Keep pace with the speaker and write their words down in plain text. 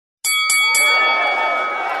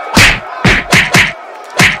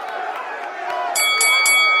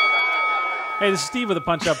Hey, this is Steve with the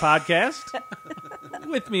Punch Up Podcast.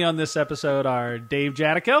 With me on this episode are Dave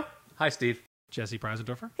Jadico. Hi, Steve. Jessie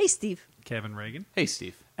Preisendorfer. Hey, Steve. Kevin Regan. Hey,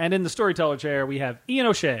 Steve. And in the storyteller chair, we have Eoin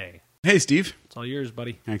O'Shea. Hey, Steve. It's all yours,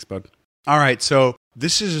 buddy. Thanks, bud. All right, so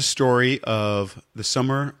this is a story of the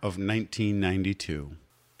summer of 1992.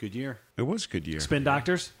 Good year. It was a good year. Spin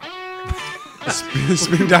Doctors.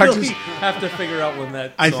 Spin Doctors. Really have to figure out when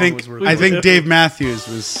that I song think was recorded. I think Dave Matthews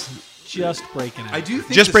was Just breaking out. I do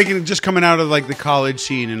think just coming out of like the college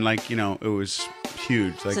scene, and like it was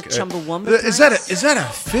huge. Like Is it Chumbawamba is that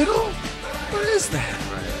a fiddle? What is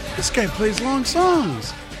that? Right. This guy plays long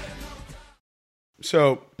songs.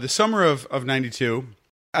 So the summer of '92,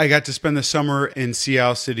 I got to spend the summer in Sea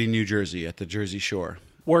Isle City, New Jersey, at the Jersey Shore.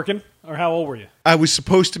 Working? Or how old were you? I was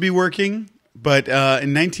supposed to be working, but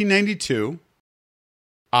in 1992,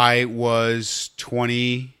 I was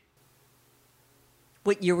 20.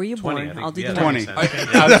 What year were you 20, born? I think. I'll do Yeah, the that math. makes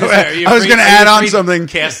sense. I was going to add on something.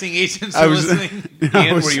 Casting agents I are was- listening. I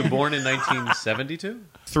Ian, was- were you born in 1972?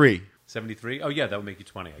 3. 73? Oh, yeah, that would make you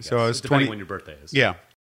 20, I guess. So I was Depending 20 when your birthday is. Yeah,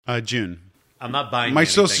 June. I'm not buying My you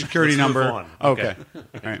social anything. security Let's move number. on. Okay. All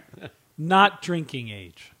right. Not drinking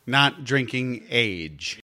age. Not drinking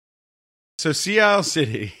age. So Sea Isle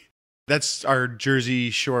City, that's our Jersey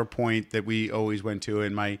Shore point that we always went to,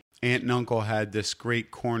 and my aunt and uncle had this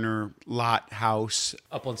great corner lot house.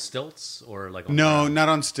 Up on stilts or like on No, ground? not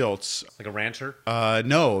on stilts. Like a rancher?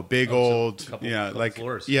 No, a big old, couple like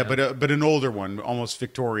floors, yeah, yeah. but an older one, almost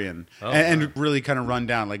Victorian, Oh, and really kind of run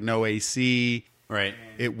down, like no AC. Right.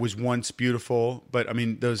 It was once beautiful, but I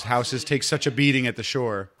mean, those houses take such a beating at the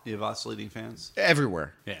shore. You have oscillating fans?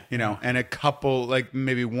 Everywhere. Yeah. And a couple, like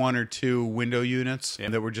maybe 1 or 2 window units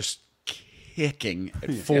that were just kicking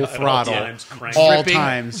at full throttle all times, cranking. all Dripping.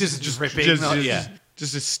 times. Just dripping.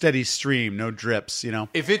 Just a steady stream, no drips,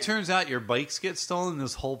 If it turns out your bikes get stolen,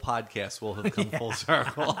 this whole podcast will have come full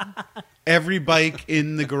circle. Every bike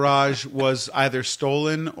in the garage was either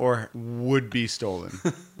stolen or would be stolen.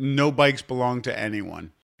 No bikes belonged to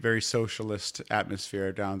anyone. Very socialist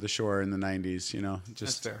atmosphere down the shore in the 90s, Just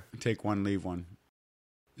That's fair. take one, leave one.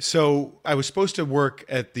 So I was supposed to work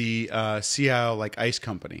at the Sea Isle Ice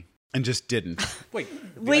Company and just didn't. Wait,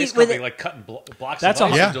 Wait, ice with company, it- cutting blocks That's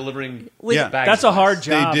of ice a- and delivering With- Yeah. bags That's of a hard ice.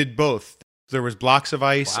 job. They did both. There was blocks of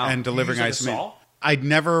ice Wow. and delivering You ice. used, like, a saw? I'd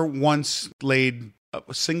never once laid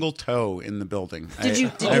a single toe in the building. Did you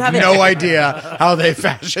I have have it- no idea how they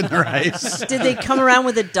fashion their ice. Did they come around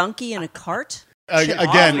with a donkey and a cart? Shit, We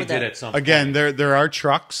Again, did at some again, point. there are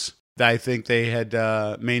trucks. That I think they had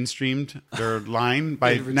mainstreamed their line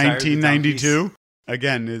by They retired the 1992.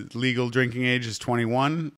 Again, legal drinking age is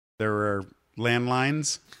 21. There were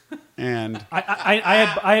landlines, and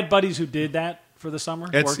I had buddies who did that for the summer.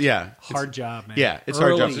 It's- Worked. yeah, Hard job, man. yeah, it's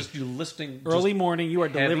hard Early- job. Just you listing Early just morning, you are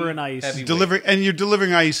heavy- delivering ice. heavy- You're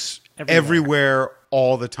delivering ice everywhere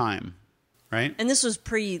all the time, right? And this was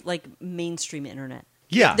mainstream internet.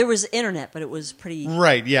 Yeah, There was internet, but it was pretty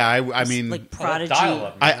right. Yeah, I mean, like Prodigy.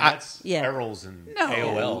 dial-up. That's Yeah. Errol's and No.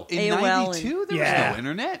 AOL. In AOL 92, there Yeah. was no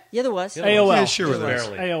internet. Yeah, there was. AOL. Yeah, sure Just there was.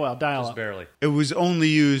 barely. AOL, dial Just up. barely. it was only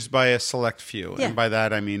used by a select few, Yeah. and by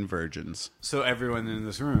that I mean virgins. So everyone in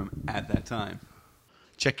this room at that time.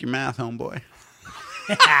 Check your math, homeboy.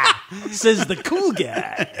 Says the cool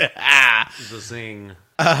guy. The zing.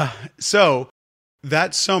 So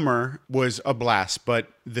that summer was a blast, but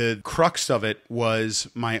the crux of it was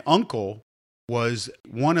my uncle was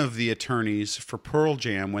one of the attorneys for Pearl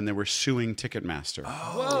Jam when they were suing Ticketmaster.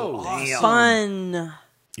 Whoa. Fun.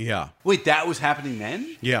 Yeah. Wait, that was happening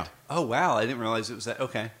then? Yeah. Oh, wow. I didn't realize it was that.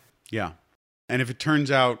 Okay. Yeah. And if it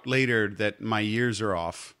turns out later that my years are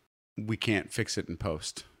off, we can't fix it in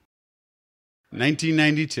post.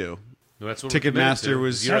 1992. That's what we're committed Ticketmaster to.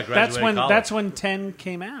 was- You're That's when 10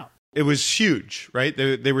 came out. It was huge, right?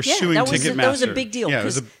 They were Yeah, suing that was, Ticketmaster. that was a big deal. Yeah, it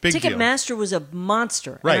was a 'cause big deal. Ticketmaster was a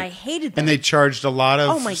monster. Right. And I hated that. And they charged a lot of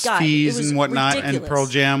Oh my God, fees it was and whatnot. ridiculous. And Pearl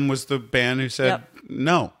Jam was the band who said, Yep.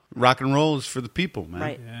 no, rock and roll is for the people, man.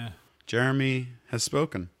 Right. Yeah. Jeremy has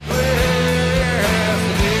spoken.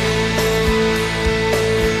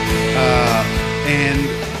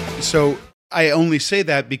 And so I only say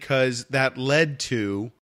that because that led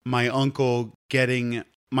to my uncle getting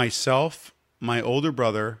myself, my older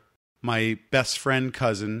brother, my best friend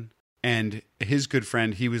cousin, and his good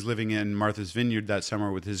friend. He was living in Martha's Vineyard that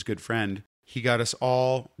summer with his good friend. He got us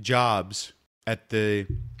all jobs at the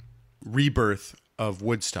rebirth of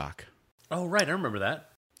Woodstock. Oh, right. I remember that.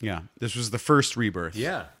 Yeah, this was the first rebirth.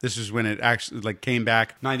 Yeah. This is when it actually came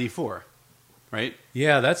back. 94, right?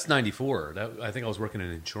 Yeah, that's 94. I think I was working in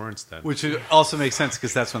insurance then. Which also makes sense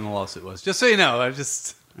because that's when the lawsuit was. Just so you know, I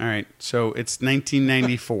just... All right. So it's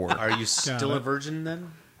 1994. Are you still a virgin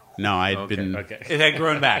then? No, I'd Okay. been. Okay. It had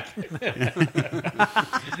grown back.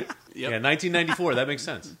 Yeah, 1994. That makes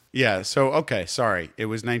sense. Yeah. So okay. Sorry. It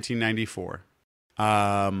was 1994.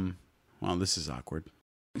 Well, this is awkward.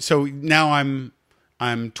 So now I'm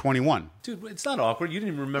 21. Dude, it's not awkward. You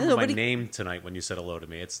didn't even remember No, my but name tonight when you said hello to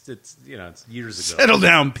me. It's it's years ago. Settle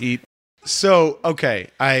down, Pete. So okay,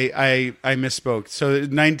 I misspoke. So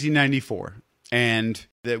 1994, and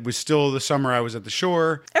it was still the summer I was at the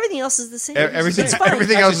shore. Everything else is the same. Everything, It's fine.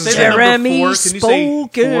 everything else is Say the that same. number Jeremy 4. Can you say 4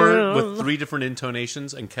 spoken. with 3 different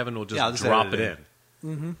intonations, and Kevin will just Yeah, I'll just drop edit it it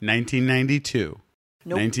in. 1992,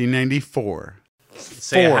 Nope. 1994,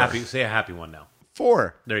 Say Four. a happy one now.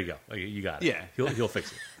 4. There you go. Okay, you got it. Yeah. He'll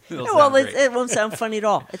fix it. It'll No, well, sound great. it won't sound funny at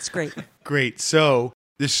all. It's great. Great. So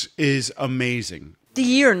this is amazing. The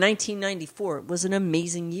year 1994 was an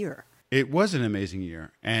amazing year. It was an amazing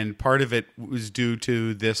year, and part of it was due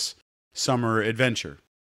to this summer adventure.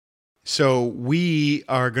 So we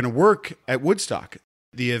are going to work at Woodstock.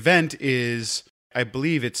 The event is, I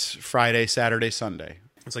believe it's Friday, Saturday, Sunday.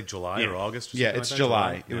 It's like July or August. Or Yeah, something it's like that?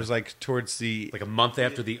 July. Yeah. It was like towards the like a month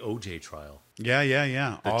after the OJ trial. yeah.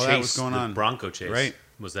 The All chase, that was going the on. Bronco chase. Right.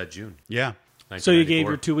 Was that June? Yeah. So you gave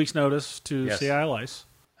 1994. your 2 weeks notice to Yes. CI Lice.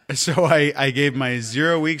 So I gave my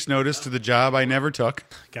 0 weeks notice to the job I never took.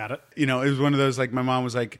 Got it. You know, it was one of those, like, my mom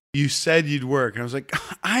was like, "You said you'd work," and I was like,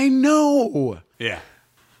 "I know." Yeah.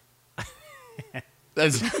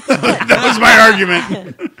 That was my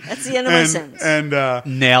argument. That's the end of my sentence. And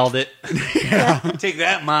Nailed it. Take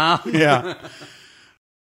that, Mom. yeah.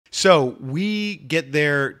 So we get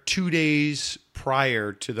there 2 days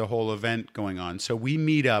prior to the whole event going on. So we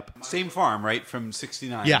meet up. Same farm, right? From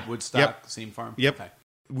 69. Yeah. Woodstock, Yep. same farm? Yep. Okay.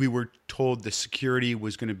 We were told the security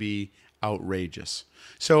was going to be outrageous.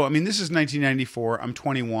 So, I mean, this is 1994. I'm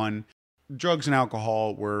 21. Drugs and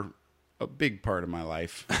alcohol were a big part of my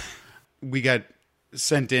life. We got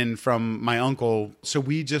sent in from my uncle. So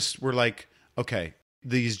we just were like, okay,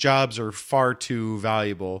 these jobs are far too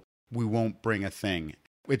valuable. We won't bring a thing.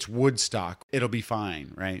 It's Woodstock. It'll be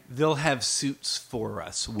fine, right? They'll have suits for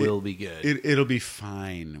us. We'll be good. It'll be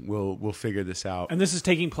fine. We'll figure this out. And this is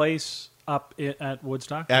taking place up at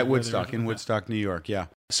Woodstock? At Woodstock, in Woodstock, New York, yeah.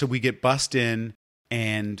 So we get bussed in,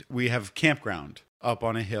 and we have campground up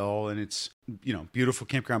on a hill, and it's, you know, beautiful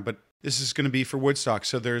campground, but this is going to be for Woodstock.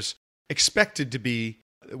 So there's expected to be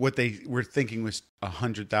what they were thinking was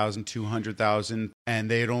 100,000, 200,000,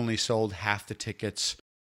 and they had only sold half the tickets.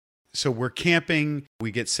 So we're camping.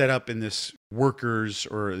 We get set up in this workers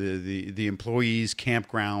or the employees'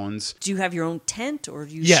 campgrounds. Do you have your own tent, or are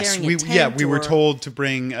you Yes, sharing a tent? we were or- told to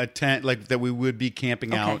bring a tent, like that we would be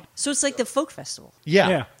camping Okay. out. So it's like the folk festival.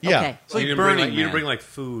 Yeah. Okay. It's like you didn't Burning bring, you didn't Man. bring like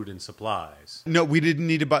food and supplies. No, we didn't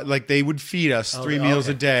need to buy, like they would feed us 3 meals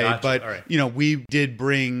okay. a day, Gotcha. but All right. you know, we did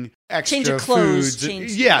bring extra Change of clothes, foods.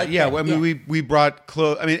 change- Yeah, like yeah. that, I mean, yeah. we brought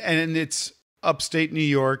clothes. I mean, and it's upstate New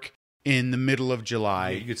York in the middle of July.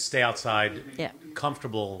 You could stay outside, Yeah.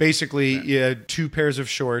 comfortable. Basically, yeah, 2 pairs of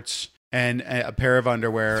shorts and a pair of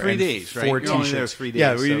underwear. 3 and days, right? 4 You're only t-shirts. there 3 days,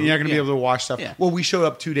 Yeah, so- you're not going to be yeah. able to wash stuff. Yeah. Well, we showed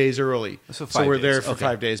up 2 days early, So so 5 we're days. there for Okay.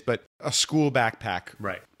 5 days. But a school backpack,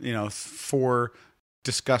 Right. you know, 4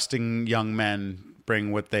 disgusting young men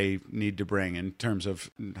bring what they need to bring in terms of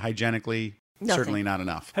hygienically. Nothing. Certainly not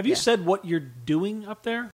enough. Have you Yeah. said what you're doing up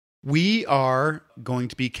there? We are going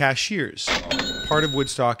to be cashiers. Part of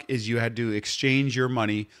Woodstock is you had to exchange your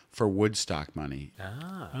money for Woodstock money.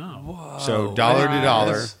 So dollar to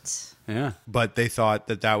dollar. Yeah. But they thought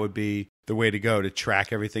that would be the way to go to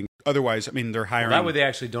track everything. Otherwise, I mean, they're hiring That way they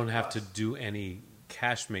actually don't have to do any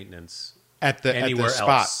cash maintenance at the anywhere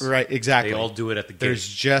spot. else. Right, exactly. They all do it at the gate. There's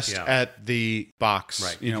just Yeah. at the box,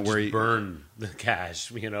 right. you know, can where just you burn the cash,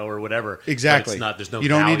 you know, or whatever. But exactly. it's not. There's no. You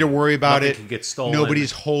don't need to value. worry about Nothing it. Can get stolen.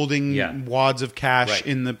 Nobody's holding Yeah. wads of cash Right.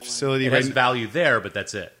 in the facility. It right? has value there, but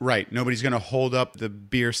that's it. Right. Nobody's going to hold up the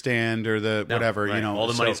beer stand or the No, whatever, right. you know. all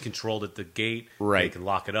the so- money's controlled at the gate. Right. They can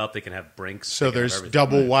lock it up. They can have brinks. So they can have there's everything.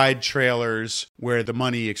 double wide trailers where the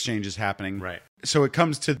money exchange is happening. Right. So it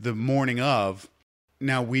comes to the morning of.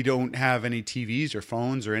 Now we don't have any TVs or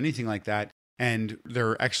phones or anything like that. And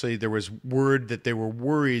there was word that they were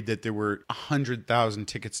worried that there were 100,000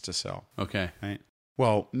 tickets to sell. Okay. Right.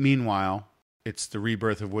 Well, meanwhile, it's the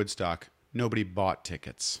rebirth of Woodstock. Nobody bought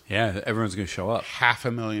tickets. Yeah, everyone's going to show up.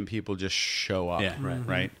 500,000 people just show up. Yeah. Right.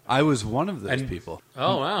 Right. I was one of those And- people.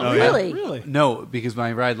 Oh wow. Oh, yeah. Really? Really? No, because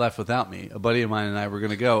my ride left without me. A buddy of mine and I were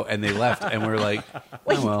going to go, and they left, and we are like,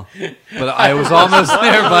 oh, well. But I was almost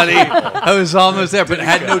there, buddy. I was almost there, but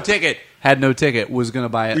had no ticket. Had no ticket. Was going to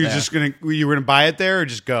buy it You there. were going to buy it there or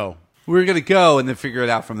just go? we're going to go and then figure it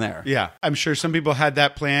out from there. Yeah, I'm sure some people had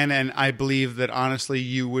that plan, and I believe that honestly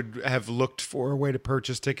you would have looked for a way to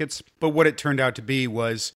purchase tickets. But what it turned out to be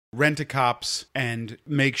was rent-a-cops and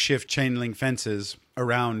makeshift chain link fences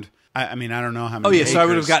around. I mean, I don't know how many. Oh, yeah, so I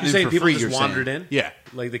would have acres. gotten You're in saying for people free, just you're wandered saying. in? Yeah.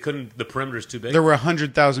 Like they couldn't, the perimeter's too big? There were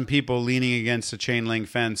 100,000 people leaning against a chain link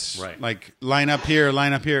fence. Right. Like, line up here,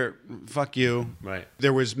 line up here. Fuck you. Right.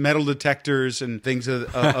 There was metal detectors and things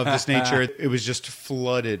of this nature. It was just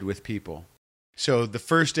flooded with people. So the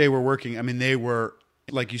first day we're working, I mean, they were,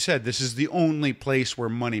 like you said, this is the only place where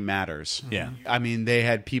money matters. Yeah. I mean, they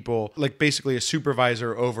had people, like basically a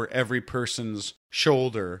supervisor over every person's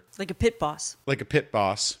shoulder, Like a pit boss. like a pit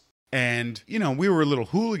boss. And, you know, we were little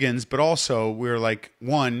hooligans, but also we were like,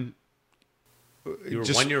 one, You were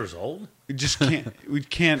just- 1 year old? we just can't, we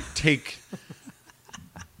can't take,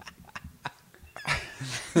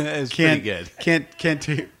 It's can't, pretty good. can't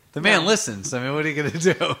take, The man listens. I mean, what are you going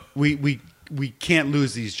to do? we can't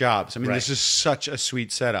lose these jobs. I mean, Right. this is such a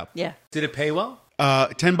sweet setup. Yeah. Did it pay well?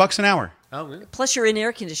 $10 an hour. Oh, really? Plus, you're in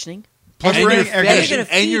air conditioning. Plus And we're you're in air fed, conditioning. gonna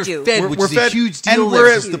feed and you're you. fed, We're- which we're is a fed, huge and deal. we're There,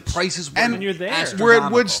 at- 'cause the prices were and you're there. We're at astronomical.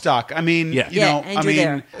 Woodstock. I mean, Yeah. you Yeah, know, and I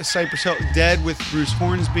you're mean, Cypress Hill, Dead with Bruce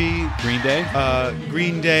Hornsby, Green Day?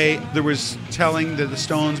 Green Day. There was telling that the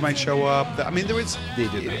Stones might show up. I mean, there was. They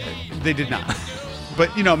did not. They did not.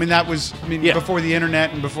 But you know, I mean, that was. I mean, Yeah. before the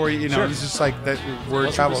internet and before you know, Sure. it was just like that word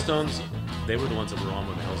Wasn't the travel. Stones, they were the ones that were on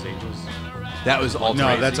with the Hells Angels? That was all No,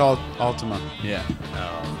 crazy. that's all Ultima. Yeah.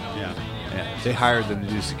 Yeah, Yeah. They hired them to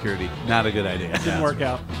do security. Not a good idea. Didn't work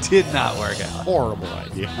out. Did not work out. horrible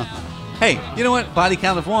idea. Hey, you know what? Body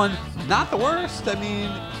count of one. Not the worst. I mean,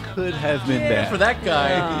 could have been bad. For that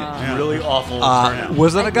guy, really awful turnout.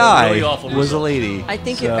 Wasn't a guy. Really awful was a result. lady. I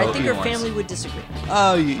think So, I think her anyways. family would disagree.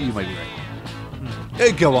 Oh, you might be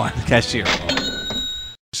right. Go on, cashier.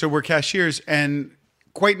 So we're cashiers and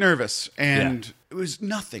quite nervous, and it was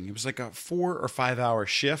nothing. It was like a 4 or 5 hour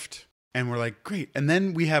shift, and we're like, great. And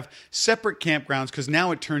then we have separate campgrounds because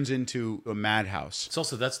now it turns into a madhouse. It's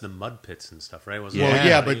also, that's the mud pits and stuff, right? Wasn't Well, it?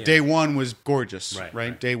 yeah, but day one was gorgeous, Right, right?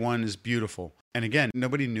 right. Day one is beautiful. And again,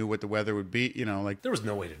 nobody knew what the weather would be, you know, like There was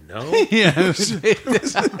no way to know. Yeah.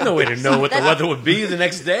 No way to know what the weather would be the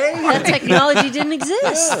next day. That technology didn't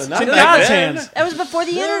exist. Not in back God's then. hands. That was before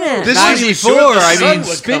the internet. This Not is even 94. sure the I sun mean,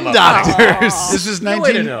 would spin come up. doctors. this was No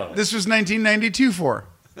way to 19 know. this was 1992 for.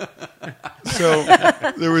 So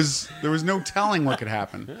there was no telling what could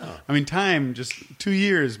happen. I mean, time just 2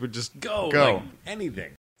 years would just Go. go. Like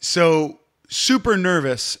anything. So super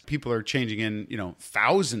nervous. People are changing in, you know,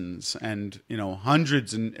 thousands and, you know,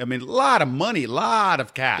 hundreds and I mean, a lot of money, a lot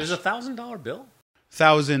of cash. There's a $1,000 bill?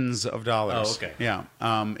 Thousands of dollars. Oh, okay. Yeah.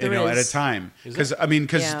 You There know, at a is. time. Is Because it? I mean,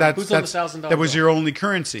 because Yeah. Who's on the that's $1,000 that was bill? your only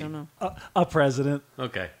currency. I don't know. A president.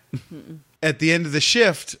 Okay. At the end of the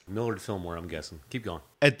shift, Millard Fillmore, I'm guessing. Keep going.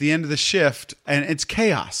 at the end of the shift, and it's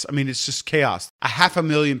chaos. I mean, it's just chaos.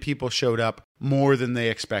 500,000 people showed up, more than they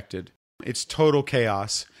expected. It's total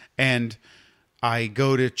chaos. And I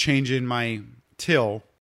go to change in my till,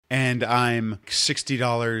 and I'm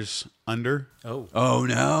 $60 under. Oh. Oh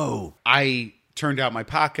no. I turned out my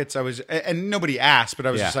pockets. I was, and nobody asked, but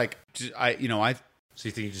I was Yeah. just like, I So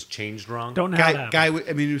you think you just changed wrong? Don't know how that guy. happened.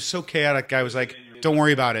 I mean, it was so chaotic. Guy was like, "Don't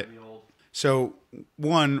worry about it." So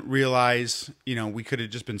one, realize, you know, we could have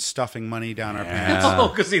just been stuffing money down our pants. Oh,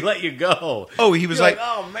 because he let you go. Oh, he was You're like,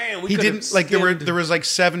 oh man, we he could have didn't like. There was like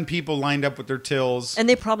 7 people lined up with their tills. And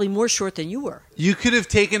they're probably more short than you were. You could have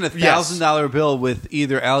taken a $1,000 bill with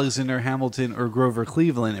either Alexander Hamilton or Grover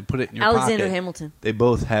Cleveland and put it in your Alexander pocket. Hamilton. They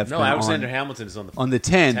both have No, been Alexander on, Hamilton is on the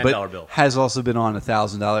 10, $10 but bill. has also been on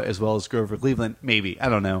 $1,000 as well as Grover Cleveland. Maybe, I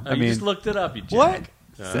don't know. Oh, you just looked it up, you jack. what?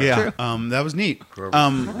 Yeah, that was neat. Grover.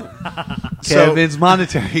 So Kevin's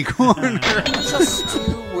monetary corner. Just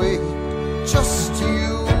you wait, just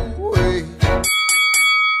you wait.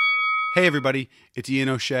 hey everybody, it's Eoin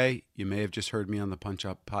O'Shea. You may have just heard me on the Punch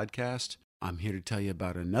Up podcast. I'm here to tell you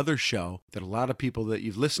about another show that a lot of people that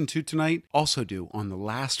you've listened to tonight also do on the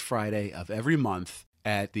last Friday of every month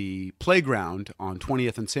at the Playground on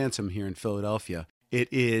 20th and Sansom here in Philadelphia. It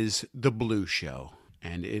is The Blue Show,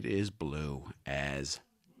 and it is blue as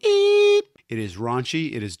eep. It is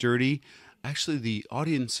raunchy, it is dirty. Actually, the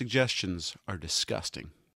audience suggestions are disgusting.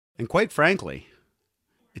 And quite frankly,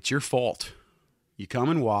 it's your fault. You come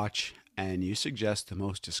and watch, and you suggest the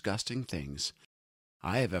most disgusting things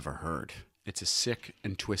I have ever heard. It's a sick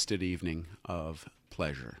and twisted evening of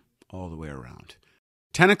pleasure all the way around.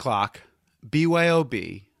 10 o'clock,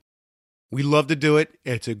 BYOB. We love to do it.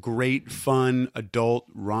 It's a great, fun, adult,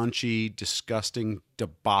 raunchy, disgusting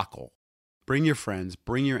debacle. Bring your friends,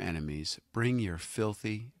 bring your enemies, bring your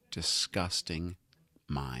filthy, disgusting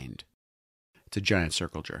mind. It's a giant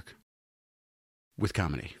circle jerk with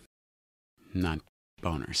comedy, not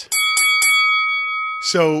boners.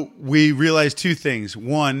 So we realized two things.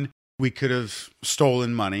 One, we could have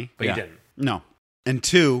stolen money. But you didn't. No. And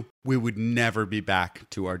two, we would never be back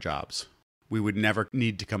to our jobs. We would never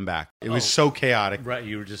need to come back. It was so chaotic. Right,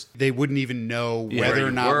 you were just... They wouldn't even know Yeah, whether where or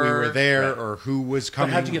you not we were. were there Right. or who was But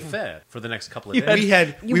coming. how'd you get fed for the next couple of You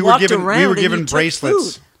days? You walked around we were and given you took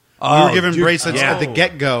bracelets. food. We were given dude, bracelets yeah. at the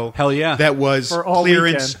get-go. Hell yeah. That was For all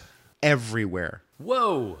clearance weekend. everywhere.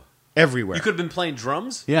 Whoa. Everywhere. You could have been playing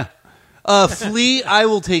drums? Yeah. Flea, I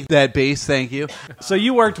will take that bass, thank you. So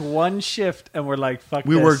you worked one shift and we're like, fuck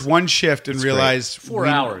we this. worked one shift and realized 4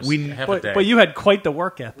 hours. We half a day. But you had quite the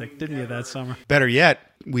work ethic, didn't you, that summer? better yet,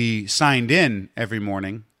 we signed in every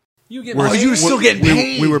morning. You get Oh, you were still getting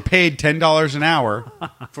paid. We were paid $10 an hour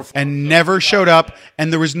and never showed up.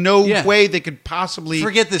 And there was no Yeah. way they could possibly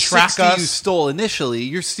Forget the track 60 us. you stole initially.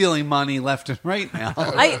 You're stealing money left and right now.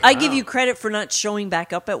 I give you credit for not showing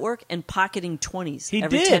back up at work and pocketing 20s He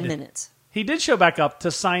every did. 10 minutes. He did show back up to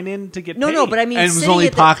sign in to get No, paid. no, but I mean, And was sitting only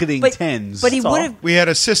at the- pocketing but- tens. But he That's all. would have. We had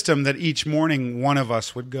a system that each morning one of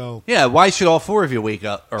us would go. Yeah, why should all four of you wake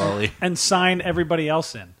up early? and sign everybody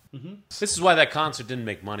else in. This is why that concert didn't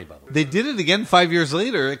make money, by the way. They did it again 5 years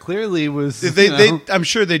later. It clearly was. I'm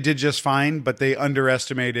sure they did just fine, but they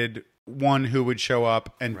underestimated one who would show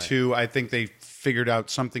up, and two, I think they figured out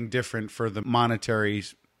something different for the monetary,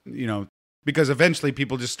 because eventually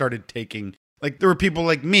people just started taking. Like there were people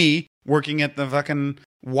like me working at the fucking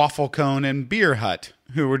waffle cone and beer hut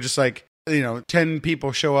who were just like, 10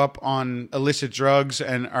 people show up on illicit drugs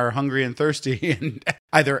and are hungry and thirsty and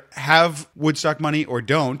either have Woodstock money or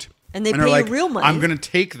don't. And they are pay you like, real money. I'm going to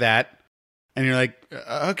take that. And you're like,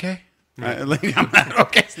 okay.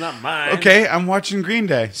 Okay. It's not mine. Okay, I'm watching Green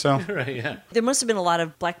Day. So Right, yeah. There must have been a lot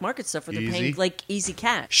of black market stuff where they're Easy. paying like easy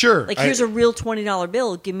cash. Sure, Like I- here's a real $20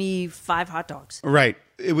 bill. Give me 5 hot dogs. right.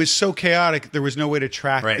 It was so chaotic. There was no way to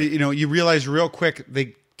track. Right. You realize real quick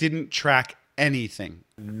they didn't track anything.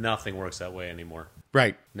 Nothing works that way anymore.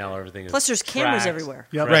 Right. Now everything is Plus, there's cameras tracked, everywhere.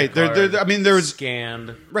 Yep. credit Right. card, There was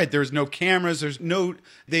scanned. right. There was no cameras.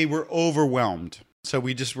 They were overwhelmed. So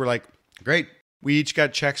we just were like, great. We each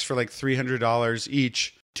got checks for like $300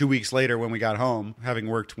 each 2 weeks later when we got home, having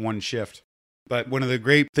worked one shift. But one of the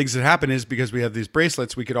great things that happened is because we have these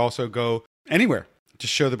bracelets, we could also go anywhere.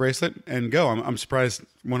 Just show the bracelet and go. I'm surprised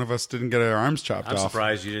one of us didn't get our arms chopped I'm off.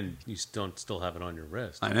 surprised you don't still have it on your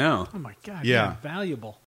wrist. I know. Oh my God. Yeah. Yeah.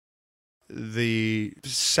 Valuable. The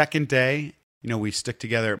second day, we stick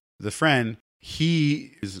together. The friend,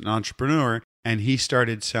 he is an entrepreneur and he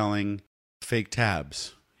started selling fake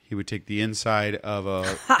tabs. He would take the inside of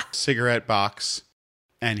a cigarette box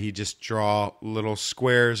and he'd just draw little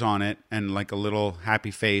squares on it and like a little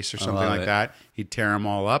happy face or something love like it. that. He'd tear them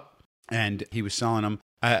all up and he was selling them.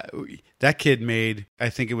 That kid made, I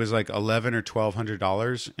think it was like $1,100 or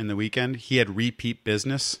 $1,200 in the weekend. He had repeat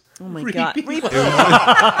business. Oh my God. which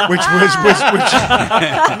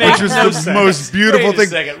was the most beautiful Wait a thing.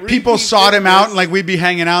 second. People Repeat sought him business? out and like we'd be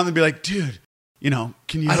hanging out and they'd be like, dude, can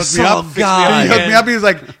you I hook me saw up? a guy. He hooked me up. He's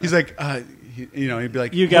like, he'd be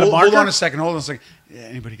like, You got a hold on marker? a second, hold on a second. Yeah,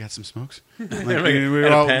 anybody got some smokes? Like, Anybody we were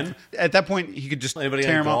got a all- pen? At that point, he could just Anybody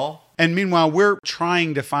tear got a them all. ball? And meanwhile, we're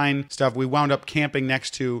trying to find stuff. We wound up camping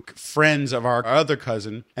next to friends of our other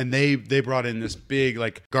cousin, and they brought in this big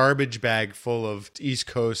like garbage bag full of East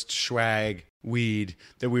Coast swag weed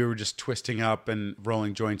that we were just twisting up and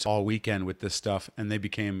rolling joints all weekend with this stuff. And they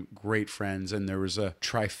became great friends. And there was a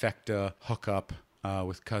trifecta hookup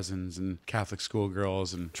with cousins and Catholic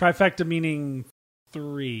schoolgirls and Trifecta meaning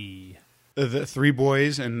 3. the 3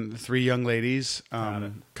 boys and 3 young ladies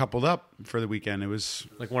coupled up for the weekend. It was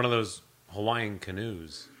Like one of those Hawaiian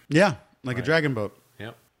canoes. like a dragon boat.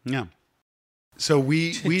 Yep. Yeah. So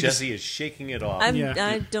we just, Jesse is shaking it off. Yeah.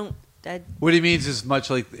 I don't. What he means is much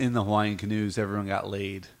like in the Hawaiian canoes, everyone got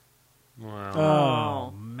laid.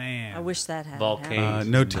 Wow. Oh, man. I wish that had Volcano. happened.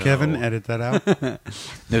 note to No. Kevin, edit that out.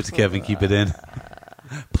 Note to Kevin, keep it in.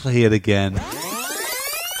 Play it again.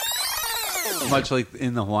 Much like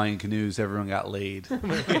in the Hawaiian canoes, everyone got laid.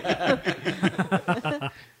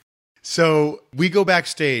 So we go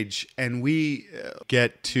backstage and we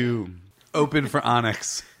get to Open for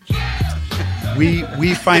Onyx. we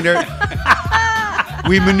find our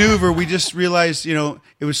we maneuver. We just realized it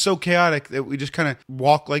was so chaotic that we just kind of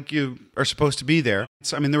walk like you are supposed to be there.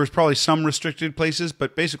 There was probably some restricted places,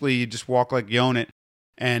 but basically you just walk like you own it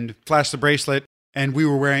and flash the bracelet. And we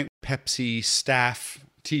were wearing Pepsi staff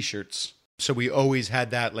T-shirts, so we always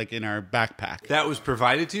had that like in our backpack. That was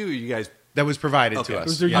provided to you, or you guys? That was provided Okay. to us.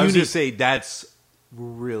 Was there I was uni- going to say that's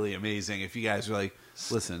really amazing. If you guys are like,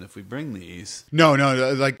 Listen, if we bring these, No,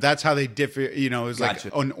 like that's how they differ. You know, it was Gotcha.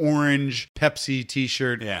 like an orange Pepsi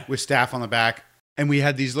T-shirt Yeah. with staff on the back. And we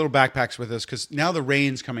had these little backpacks with us because now the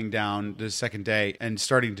rain's coming down the second day and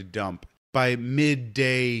starting to dump. By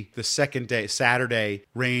midday, the second day, Saturday,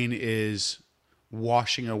 rain is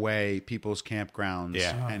washing away people's campgrounds.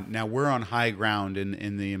 Yeah. And now we're on high ground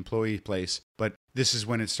in the employee place, but this is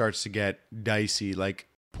when it starts to get dicey, like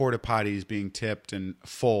porta potties being tipped and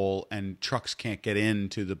full, and trucks can't get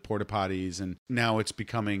into the porta potties, and now it's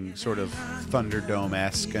becoming sort of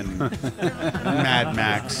Thunderdome-esque and Mad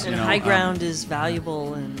Max. And high ground is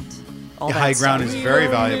valuable and all that High ground stuff. is very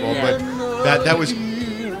valuable, Yeah. but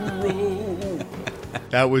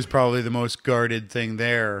that was probably the most guarded thing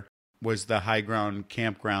there. Was the high ground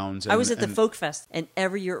campgrounds. I was at the Folk Fest, and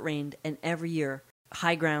every year it rained, and every year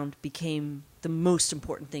high ground became the most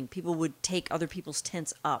important thing. People would take other people's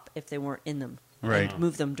tents up if they weren't in them. Right. And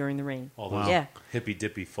move them during the rain. All those Yeah. hippy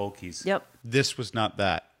dippy folkies. Yep. This was not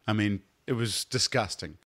that. I mean, it was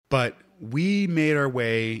disgusting. But we made our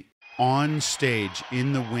way on stage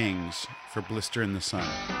in the wings for Blister in the Sun.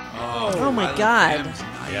 Oh my God.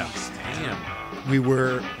 Yeah. Damn. We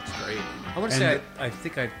were it's great. I want to And say I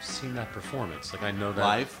think I've seen that performance. Like I know that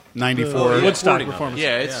Live. 94. yeah. Woodstock Recording of it. performance.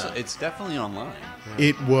 Yeah, it's definitely online.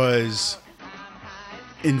 It was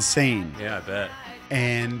insane. Yeah, I bet.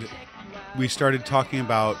 And we started talking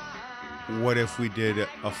about what if we did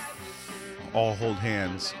all hold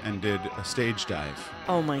hands and did a stage dive.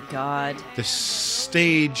 Oh my God. The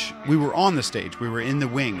stage, we were on the stage. We were in the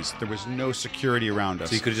wings. There was no security around us.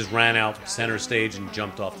 So you could have just ran out center stage and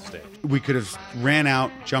jumped off the stage. We could have ran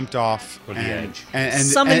out, jumped off, Or the and, edge. and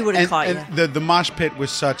Somebody would have caught and the mosh pit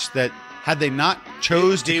was such that had they not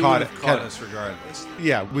chose They to would have caught us regardless.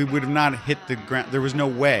 yeah, we would have not hit the ground. There was no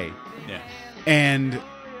way. Yeah. And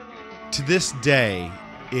to this day,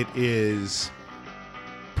 it is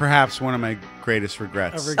perhaps one of my greatest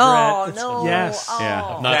regrets. A regret. Oh, It's- no. Yes. Oh.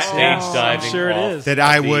 Yeah. Not stage diving. I'm sure it off is. That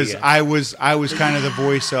I the- was kind of the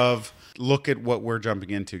voice of, look at what we're jumping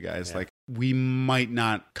into, guys. Yeah. Like, we might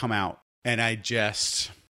not come out. And I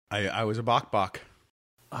was a bok.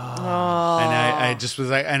 Oh. And I just was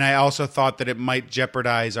like, and I also thought that it might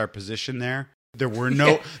jeopardize our position there. There were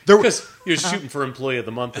no, Because you're shooting for Employee of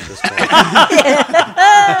the Month at this point.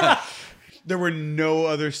 there were no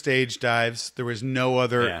other stage dives. There was no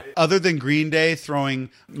other, Yeah. other than Green Day throwing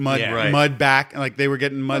mud, Yeah. Right. mud back, like they were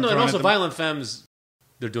getting mud No, and thrown also at them. Violent Femmes,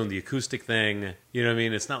 they're doing the acoustic thing. You know what I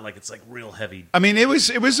mean? It's not like it's like real heavy. I mean, it was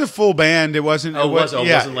a full band. It wasn't. Oh, it was? Oh, it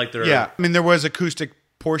yeah, wasn't like they're- Yeah, I mean, there was acoustic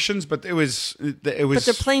portions, but it was. But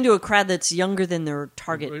they're playing to a crowd that's younger than their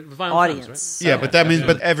target Violent Femmes, audience. Yeah, but that means,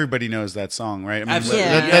 but everybody knows that song, right? I mean, Absolutely.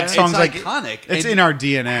 Yeah. that song's it's like iconic. It's And in our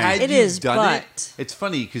DNA. Had It you is, done but- it, it's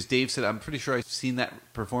funny because Dave said, "I'm pretty sure I've seen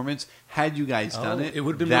that performance." Had you guys done it, it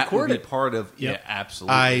would have been that would recorded. be part of. Yep. Yeah,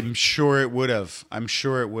 absolutely. I'm sure it would have.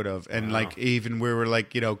 And like, even we were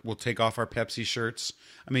like, we'll take off our Pepsi shirts.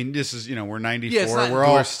 I mean, this is, we're 94. yeah, it's not we're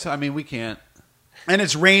all, endorsed. I mean, we can't. and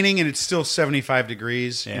it's raining and it's still 75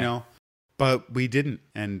 degrees, Yeah. But we didn't,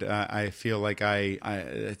 and I feel like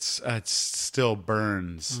it still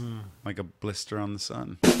burns like a blister on the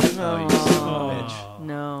sun.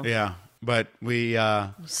 No. Yeah, but we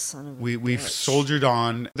Son of a we bitch. soldiered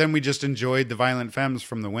on. Then we just enjoyed the Violent Femmes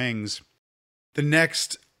from the wings. The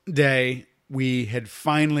next day, we had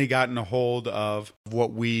finally gotten a hold of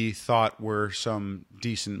what we thought were some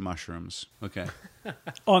decent mushrooms. Okay.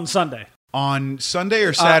 On Sunday. On Sunday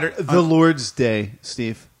or Saturday? the Lord's Day,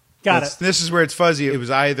 Steve. Got it. This is where it's fuzzy. It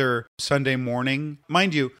was either Sunday morning,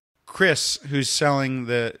 mind you. Chris, who's selling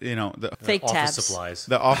the Fake Office tabs. supplies.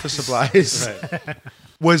 the office supplies, Right.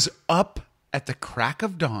 was up at the crack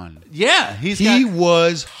of dawn. Yeah, He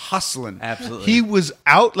was hustling. Absolutely. He was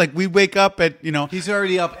out. Like, we wake up at He's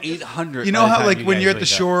already up 800. you know by the how time like you when guys you're at the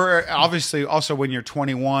wake up. shore, obviously also when you're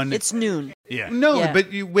 21. It's noon. Yeah. No, Yeah.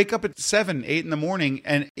 but you wake up at 7, 8 in the morning,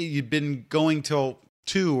 and you've been going till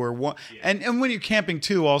 2 or 1. And when you're camping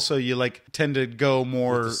too, also you like tend to go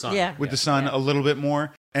more With the sun. Yeah. with the sun a little bit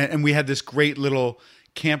more. And we had this great little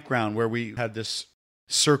campground where we had this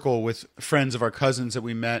circle with friends of our cousins that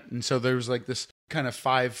we met, and so there was like this kind of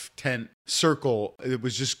 5-tent circle. It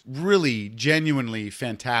was just really genuinely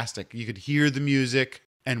fantastic. You could hear the music,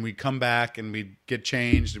 and we'd come back and we'd get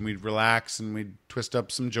changed and we'd relax and we'd twist up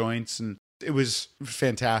some joints, and it was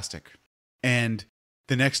fantastic. And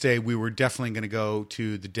the next day we were definitely going to go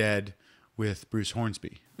to the Dead with Bruce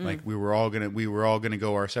Hornsby. Like, we were all gonna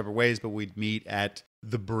go our separate ways, but we'd meet at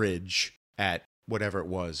the Bridge at whatever it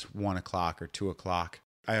was, 1 o'clock or 2 o'clock.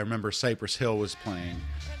 I remember Cypress Hill was playing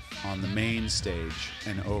on the main stage,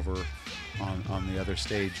 and over on the other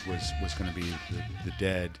stage was going to be the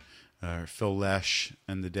Dead, Phil Lesh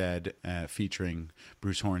and the Dead, featuring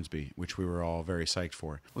Bruce Hornsby, which we were all very psyched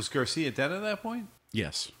for. Was Garcia dead at that point?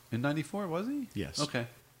 Yes. In '94, was he? Yes. Okay.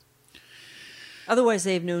 Otherwise,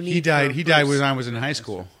 they have no need. He died. for He died Bruce. when I was in high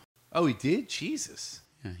school. Oh, he did? Jesus.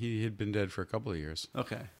 Yeah, he had been dead for a couple of years.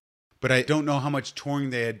 Okay. But I don't know how much touring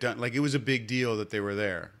they had done. Like, it was a big deal that they were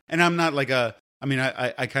there. And I'm not like I mean,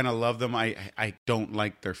 I kind of love them. I don't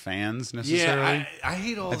like their fans necessarily. Yeah, I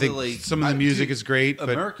hate all I think the, like... some of the music is great, but...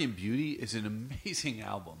 American Beauty is an amazing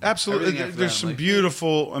album. Absolutely. Everything after There's that, some I'm like,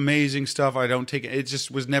 beautiful, amazing stuff. I don't take it. It just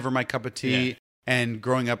was never my cup of tea. Yeah. And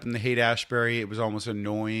growing up in the Haight-Ashbury, it was almost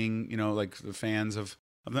annoying, like the fans of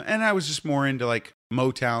them. And I was just more into like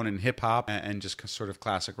Motown and hip hop and just sort of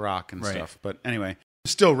classic rock and Right. stuff. But anyway,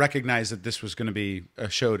 still recognized that this was going to be a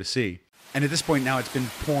show to see. And at this point now, it's been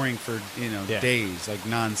pouring for days, like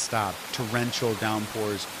nonstop, torrential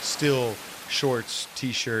downpours. Still shorts,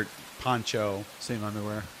 t-shirt, poncho, Same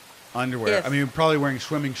underwear. underwear. If- I mean, we're probably wearing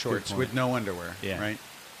swimming shorts point. with no underwear, Yeah. right?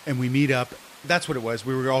 And we meet up. That's what it was.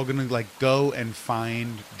 We were all going to like go and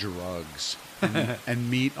find drugs and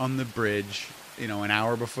meet on the bridge, an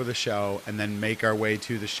hour before the show, and then make our way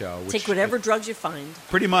to the show. Which, Take whatever drugs you find.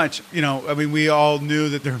 Pretty much, I mean, we all knew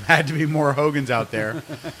that there had to be more Hogans out there.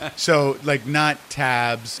 So, like, not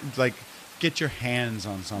tabs, like, get your hands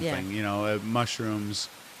on something, mushrooms.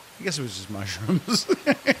 I guess it was just mushrooms.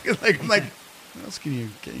 I'm like, what else can you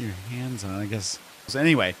get your hands on, I guess? So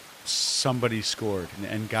anyway, somebody scored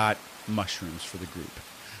and got mushrooms for the group.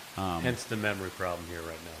 Hence the memory problem here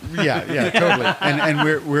right now. Yeah, totally.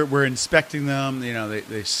 And we're inspecting them.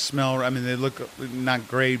 They smell. I mean, they look not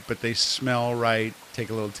great, but they smell right. Take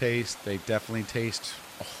a little taste. They definitely taste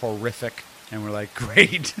horrific. And we're like,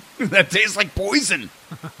 great, that tastes like poison.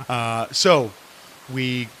 So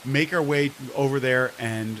we make our way over there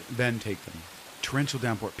and then take them. Torrential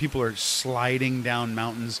downpour. People are sliding down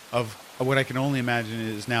mountains of what I can only imagine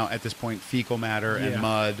is now at this point fecal matter and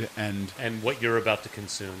mud and And what you're about to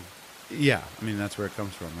consume. yeah, I mean, that's where it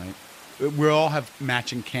comes from, right? We all have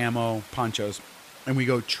matching camo ponchos, and we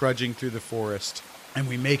go trudging through the forest, and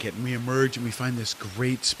we make it, and we emerge, and we find this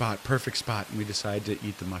great spot, perfect spot, and we decide to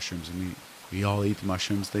eat the mushrooms, and we all eat the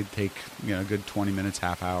mushrooms. They take, a good 20 minutes,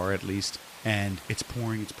 half hour at least, and it's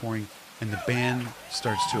pouring, and the band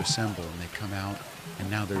starts to assemble, and they come out,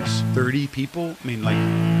 and now there's 30 people, I mean, like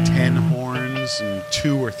 10 horns, and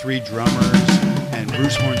 2 or 3 drummers, and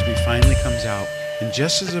Bruce Hornsby finally comes out, and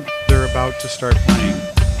just as they're about to start playing,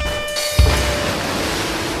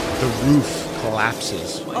 the roof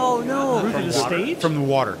collapses Oh no! Roof of the stage? from the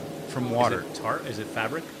water. From water. Is it tart? Is it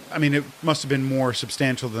fabric? I mean, it must have been more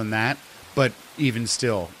substantial than that, but even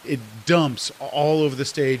still, it dumps all over the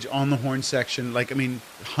stage on the horn section,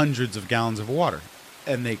 hundreds of gallons of water.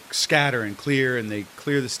 And they scatter and they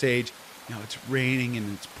clear the stage. It's raining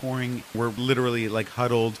and it's pouring. We're literally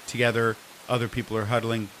huddled together. Other people are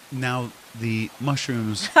huddling. Now the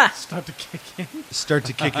mushrooms Start to kick in. start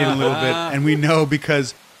to kick in a little bit, and we know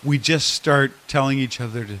because we just start telling each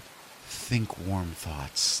other to think warm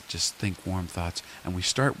thoughts. Just think warm thoughts. And we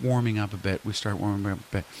start warming up a bit.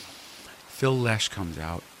 Phil Lesh comes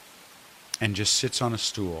out and just sits on a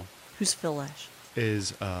stool. Who's Phil Lesh?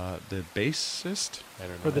 Is the bassist? I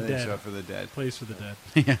don't know. For the I think dead. so, for the dead. Plays for the dead.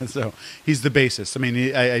 Yeah, so he's the bassist. I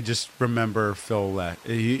mean, I just remember Phil Lesh.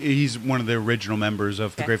 He's one of the original members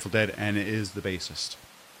of the Okay. Grateful Dead and is the bassist.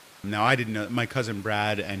 Now, I didn't know. My cousin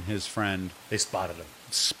Brad and his friend They spotted him.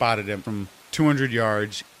 spotted him from 200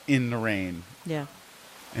 yards in the rain, Yeah.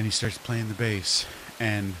 and he starts playing the bass,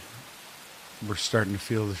 and we're starting to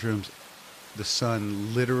feel the shrooms. The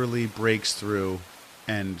sun literally breaks through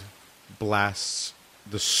and blasts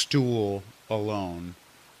the stool alone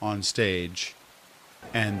on stage,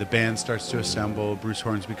 and the band starts to assemble. Bruce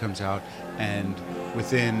Hornsby comes out, and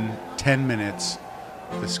within 10 minutes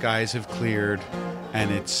the skies have cleared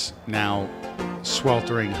and it's now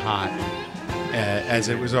sweltering hot, as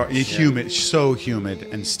it was humid, so humid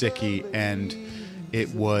and sticky, and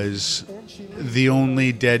it was the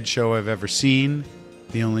only Dead show I've ever seen,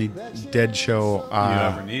 the only Dead show You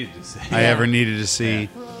ever needed to say. I ever needed to see.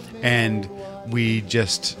 And we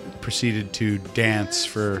just proceeded to dance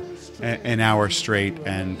for an hour straight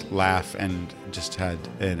and laugh and just had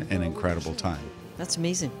an incredible time. That's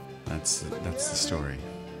amazing. That's the story.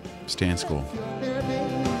 Stay in school.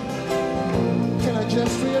 Can I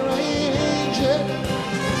just rearrange it?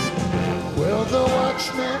 Well, the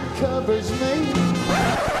watchman covers me.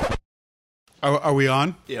 Are we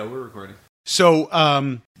on? Yeah, we're recording.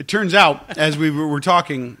 So it turns out, as we were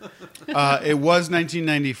talking, it was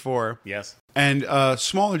 1994. Yes. And a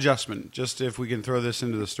small adjustment, just if we can throw this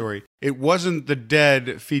into the story. It wasn't The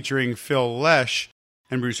Dead featuring Phil Lesh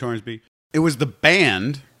and Bruce Hornsby. It was the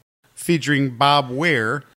band featuring Bob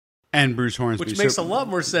Weir and Bruce Hornsby. Which makes a lot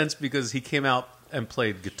more sense because he came out and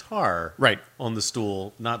played guitar Right. on the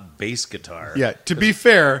stool, not bass guitar. Yeah, to be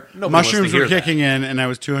fair, Nobody wants to mushrooms were hear that. kicking in and I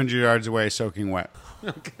was 200 yards away soaking wet.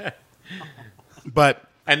 Okay. But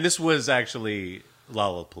And this was actually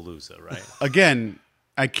Lollapalooza, right? again,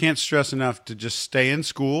 I can't stress enough to just stay in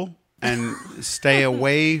school and stay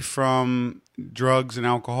away from drugs and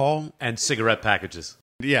alcohol. And cigarette packages.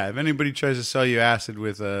 Yeah, if anybody tries to sell you acid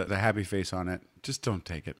with the happy face on it, just don't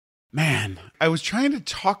take it. Man, I was trying to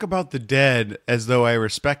talk about the Dead as though I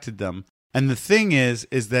respected them. And the thing is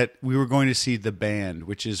that we were going to see the band,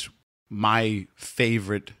 which is my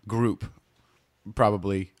favorite group,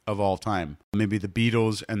 probably, of all time. Maybe the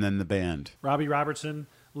Beatles and then the band. Robbie Robertson,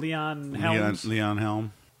 Leon Helms. Leon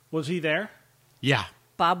Helm. Was he there? Yeah.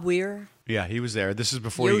 Bob Weir, Yeah, he was there. This is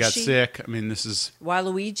before he got Yoshi. sick. I mean, this is...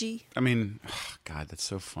 Waluigi. I mean, God, that's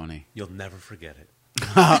so funny. You'll never forget it.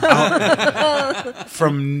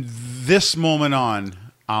 From this moment on,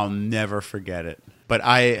 I'll never forget it. But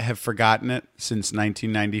I have forgotten it since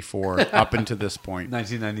 1994 up until this point.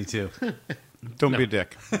 1992. Don't be a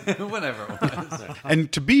dick. Whatever.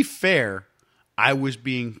 And to be fair, I was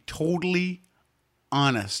being totally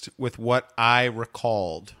honest with what I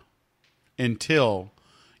recalled until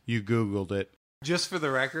you Googled it. Just for the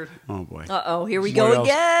record, Oh, boy. Uh-oh, here we What go else?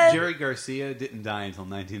 again. Jerry Garcia didn't die until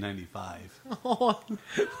 1995.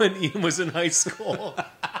 When Ian was in high school.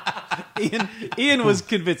 Ian was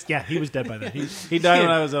convinced. Yeah, he was dead by then. He died when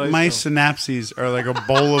I was always My synapses are like a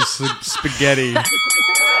bowl of spaghetti.